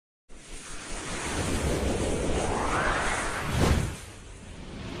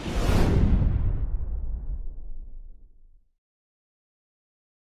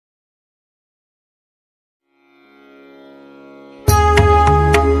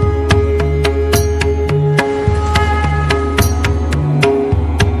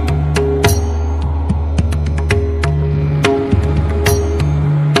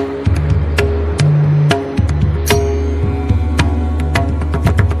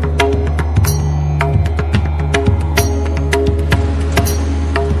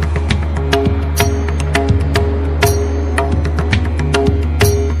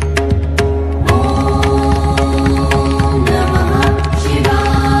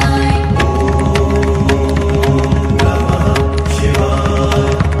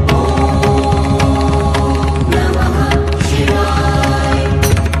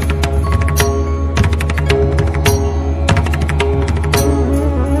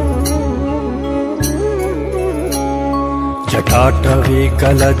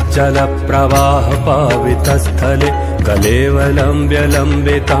जटाटवीकलज्जल प्रवाह पावितस्थले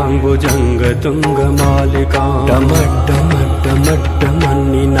कलेवलम्ब्यलम्बिताम्बुजङ्गतुङ्गमालिकां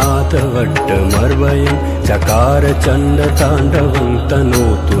डमड्डमड्डमड्डमन्निनादवड्डमर्वयं चकार चण्डताण्डवं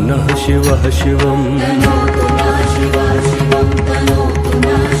तनोतु नः शिवः शिवम्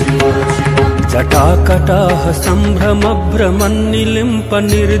जटाकटाह सम्भ्रमभ्रमन्निलिम्प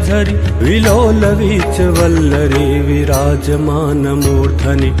निर्झरि विलोलवीच वल्लरी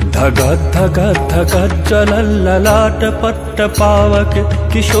विराजमानमूर्धनि धगद्धगद्धगज्जलल्ललाटपट्टपावके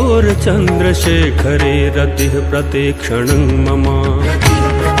किशोर चन्द्रशेखरे रतिः प्रतीक्षणं मम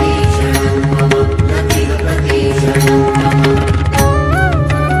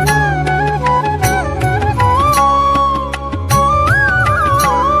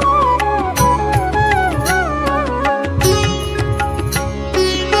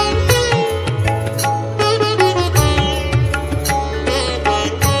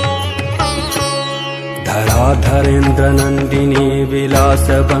धराधरेन्द्र नन्दिनी विलास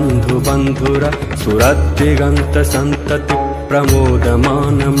बन्धु बन्धुर सुरद्दिगन्त सन्तति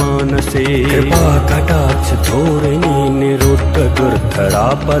प्रमोदमान मानसे कृपाकटाक्ष धोरिणी निरुद्ध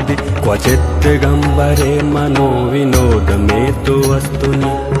दुर्धरापदि क्वचित् दिगम्बरे मनो विनोद मे तु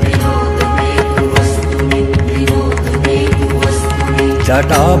वस्तुनि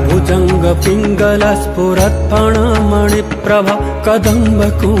जटाभुजंग पिंगल स्फुरत्फणमणिप्रभा कदम्ब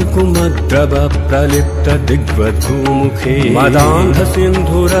कुङ्कुमद्रव प्रलिप्त दिग्वधूमुखे मदान्ध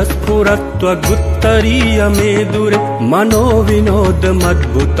सिन्धुरस्फुरत्वगुत्तरीय मेदुरे मनो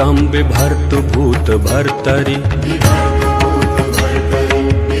विनोदमद्भुतं बिभर्तु भूत भर्तरि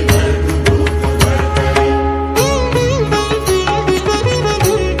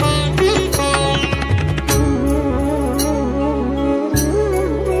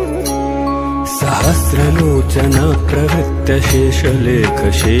सहस्रलोचन प्रवृत्त शेषलेख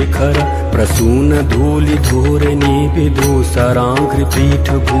शेखर प्रसून धूलि धूरिणी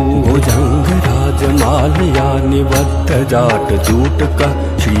विदूसराङ्घ्रिपीठ भूभुजङ्ग राजमालया निबद्ध जाट जूटक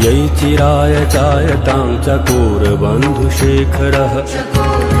श्रियै चिराय जायतां चकोर बन्धुशेखरः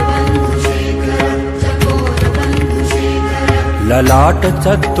ललाट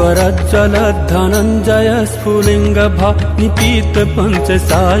चत्वरज्जल धनञ्जय स्फुलिङ्गभा निपीत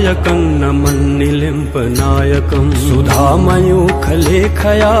पञ्चसायकं नमन्निलिम्प नायकं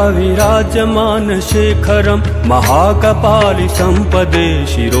सुधामयूखलेखया विराजमान शेखरं महाकपालि सम्पदे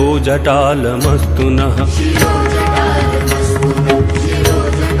शिरोजटालमस्तु नः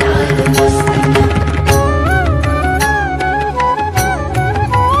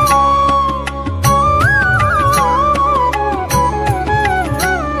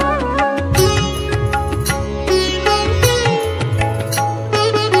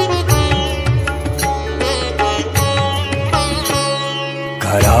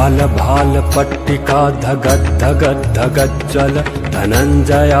कराल भाल पट्टिका धगद् धगद् धगज्जल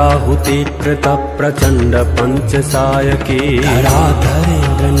धनञ्जयाहुति कृत प्रचण्ड पञ्चसायके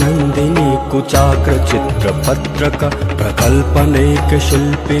धराधरेन्द्र नन्दिनी कुचाग्र चित्रपत्रक प्रकल्पनेक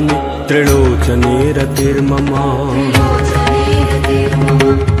शिल्पिनि त्रिलोचने रतिर्ममा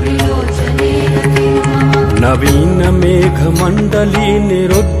नवीन मेघमण्डली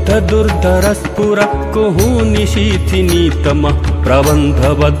निरुद्ध दुर्धरस्फुर कुहूनिशीथिनीतमः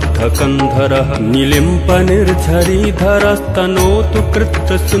प्रबन्धबद्ध कन्धरः निलिम्प निर्झरीधरस्तनोतु कृत्त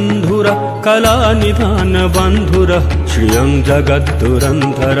सिन्धुर कलानिधान बन्धुरः श्रियं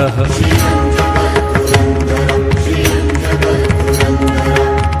जगद्दुरन्धरः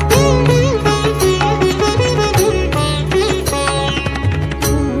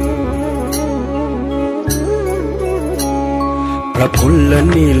प्रफुल्ल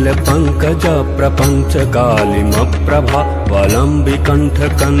नील पंकज प्रपंच गालिम प्रभा वलंबि कंठ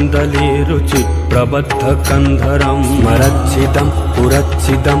कंदली रुचि प्रबद्ध कंधरं स्मरच्छिदं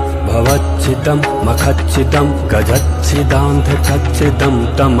पुरच्छिदं भवच्छिदं मखच्छिदं गजच्छिदान्ध कच्छिदं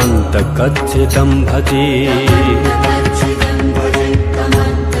तमन्त कच्छिदं भजे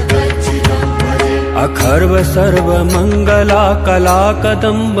अखर्व सर्व मंगला कला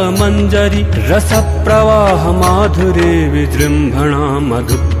कदम्ब मंजरी रस प्रवाह माधुरे विजृंभणा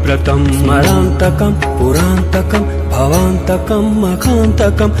मधुव्रतं स्मरान्तकं पुरान्तकं भवान्तकं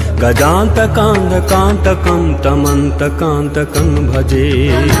मखान्तकं गजान्तकान्तकान्तकं तमन्तकान्तकं भजे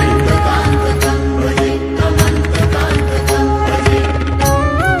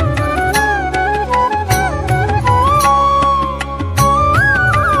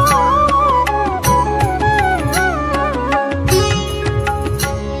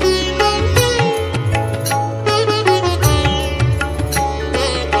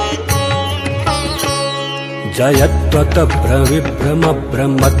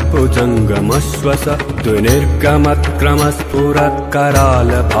जयत्वतभ्रविभ्रमभ्रमत्भुजङ्गमश्वस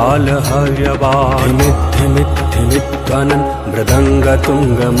द्विनिर्गमक्रमस्फुरत्करालभालहर्यवाधिमिद्धिमिद्धिमिध्वनन्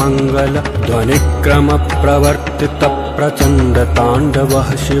मृदङ्गतुङ्गमङ्गल ध्वनिक्रमप्रवर्तितप्रचण्डताण्डवः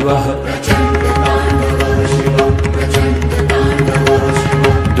शिवः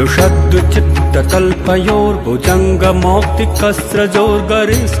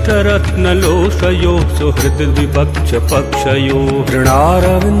दुषद्दुचित्ततल्पयोर्भुजङ्गमौक्तिकस्रजोर्गरिष्ठरत्नलोषयोः सुहृद्विपक्षपक्षयोः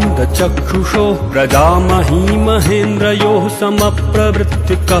तृणारविन्दचक्षुषोः प्रजामही महेन्द्रयोः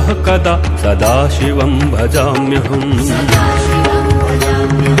समप्रवृत्तिकः कदा सदाशिवं भजाम्यहम्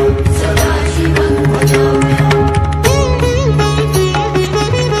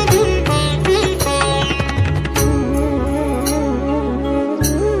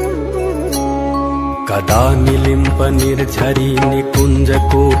कदा निलिम्प निर्झरी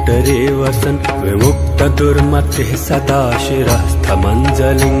निकुञ्जकोटरे वसन् विमुक्तदुर्मतिः सदा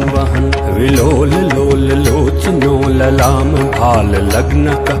शिरस्थमञ्जलिं वहन् विलोललोललोचनो ललाम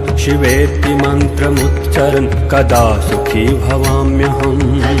भाललग्नकः शिवेति मन्त्रमुच्चरन् कदा सुखी भवाम्यहम्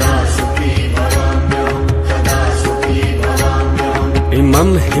इमं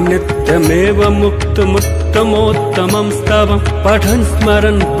हि नित्यमेव मुक्तमुत्तमोत्तमं स्तवं पठन्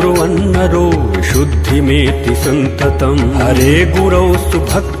स्मरन् ब्रुवन्नरो विशुद्धिमेति सन्ततं हरे गुरौ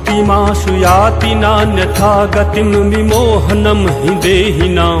सुभक्तिमाशु याति नान्यथा गतिं विमोहनं हि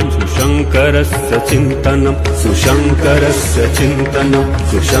देहिनां सुशङ्करस्य चिन्तनं सुशङ्करस्य चिन्तनं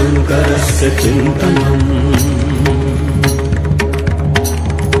सुशङ्करस्य चिन्तनम्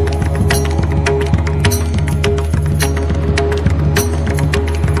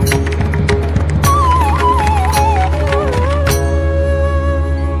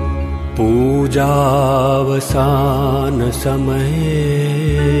पूजावसानसमये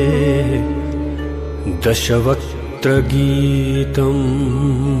दशवक्त्रगीतम्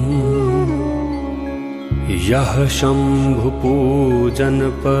यः शम्भुपूजनपरम्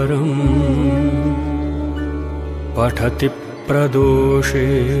पठति प्रदोषे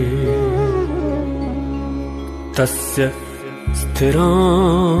तस्य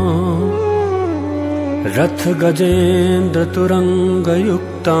स्थिराम् रथ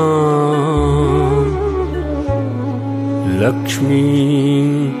गजेन्द्रतुरङ्गयुक्ताम् लक्ष्मीं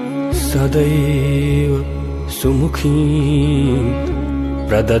सदैव सुमुखीं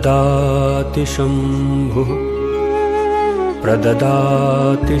प्रददाति शम्भुः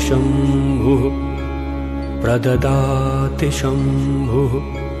प्रददाति शम्भुः प्रददाति शम्भुः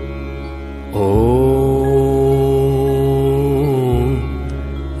ॐ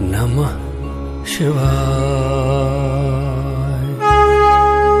नमः शिवाय।